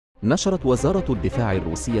نشرت وزارة الدفاع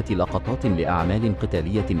الروسية لقطات لأعمال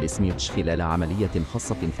قتالية لسميرتش خلال عملية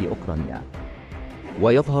خاصة في أوكرانيا.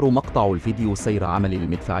 ويظهر مقطع الفيديو سير عمل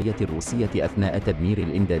المدفعية الروسية أثناء تدمير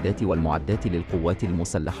الإمدادات والمعدات للقوات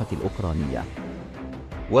المسلحة الأوكرانية.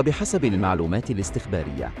 وبحسب المعلومات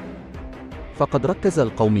الاستخبارية، فقد ركز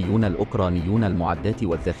القوميون الأوكرانيون المعدات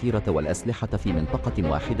والذخيرة والأسلحة في منطقة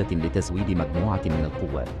واحدة لتزويد مجموعة من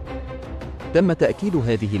القوات. تم تأكيد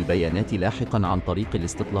هذه البيانات لاحقاً عن طريق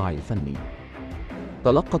الاستطلاع الفني.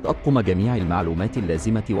 تلقت أطقم جميع المعلومات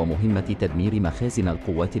اللازمة ومهمة تدمير مخازن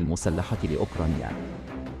القوات المسلحة لأوكرانيا.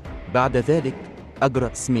 بعد ذلك، أجرى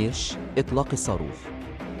سميرتش إطلاق الصاروخ.